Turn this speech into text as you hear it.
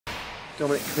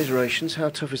Dominic, commiserations. How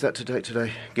tough is that to take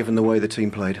today, given the way the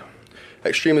team played?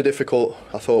 Extremely difficult.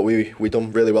 I thought we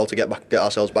done really well to get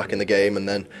ourselves back in the game, and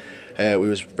then we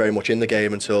was very much in the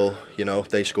game until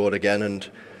they scored again. And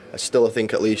I still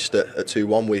think at least at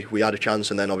 2-1 we had a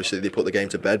chance, and then obviously they put the game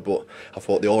to bed. But I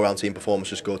thought the all-round team performance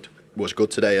was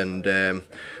good today, and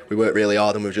we worked really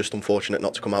hard, and we were just unfortunate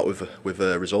not to come out with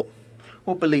a result.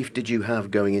 What belief did you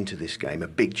have going into this game, a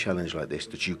big challenge like this,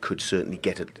 that you could certainly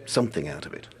get something out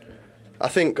of it? I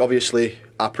think obviously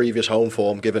our previous home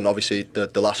form, given obviously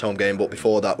the last home game, but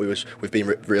before that we've been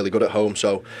really good at home,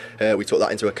 so we took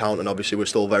that into account, and obviously we're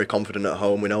still very confident at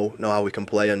home. We know how we can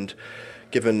play, and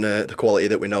given the quality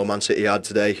that we know Man City had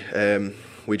today,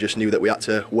 we just knew that we had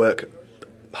to work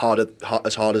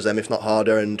as hard as them, if not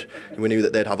harder, and we knew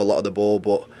that they'd have a lot of the ball,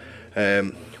 but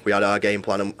we had our game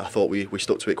plan, and I thought we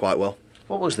stuck to it quite well.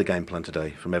 What was the game plan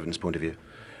today from Everton's point of view?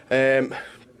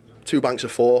 2 banks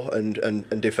of 4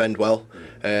 and defend well,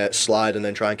 slide and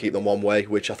then try and keep them one way,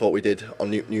 which I thought we did on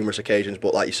numerous occasions.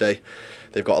 But like you say,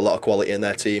 they've got a lot of quality in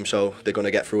their team, so they're going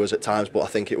to get through us at times. But I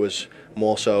think it was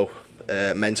more so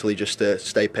mentally just to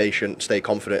stay patient, stay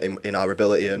confident in our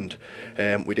ability, and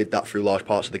we did that through large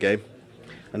parts of the game.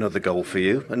 Another goal for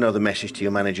you, another message to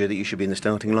your manager that you should be in the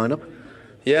starting lineup?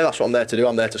 Yeah, that's what I'm there to do.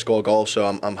 I'm there to score goals, so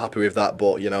I'm happy with that.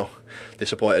 But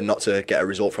disappointed not to get a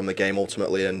result from the game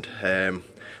ultimately, and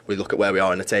we look at where we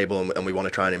are in the table, and we want to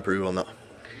try and improve on that.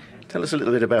 Tell us a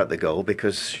little bit about the goal,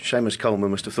 because Séamus Coleman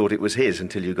must have thought it was his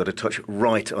until you got a touch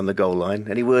right on the goal line.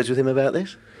 Any words with him about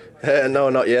this? No,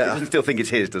 not yet. He doesn't still think it's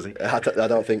his, does he? I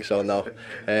don't think so, no.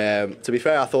 To be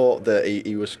fair, I thought that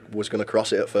he was going to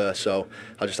cross it at first, so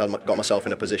I just got myself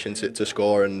in a position to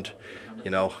score, and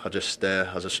I just,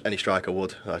 as any striker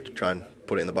would, I try and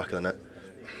put it in the back of the net.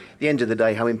 At the end of the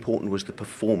day, how important was the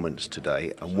performance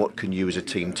today, and what can you as a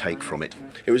team take from it?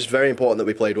 It was very important that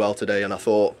we played well today, and I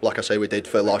thought, like I say, we did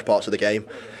for large parts of the game,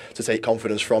 to take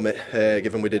confidence from it,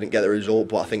 given we didn't get the result.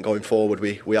 But I think going forward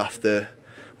we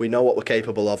know what we're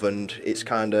capable of, and it's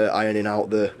kind of ironing out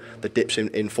the dips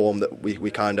in form that we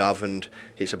kind of have, and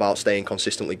it's about staying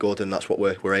consistently good, and that's what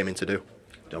we're aiming to do.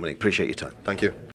 Dominic, appreciate your time. Thank you.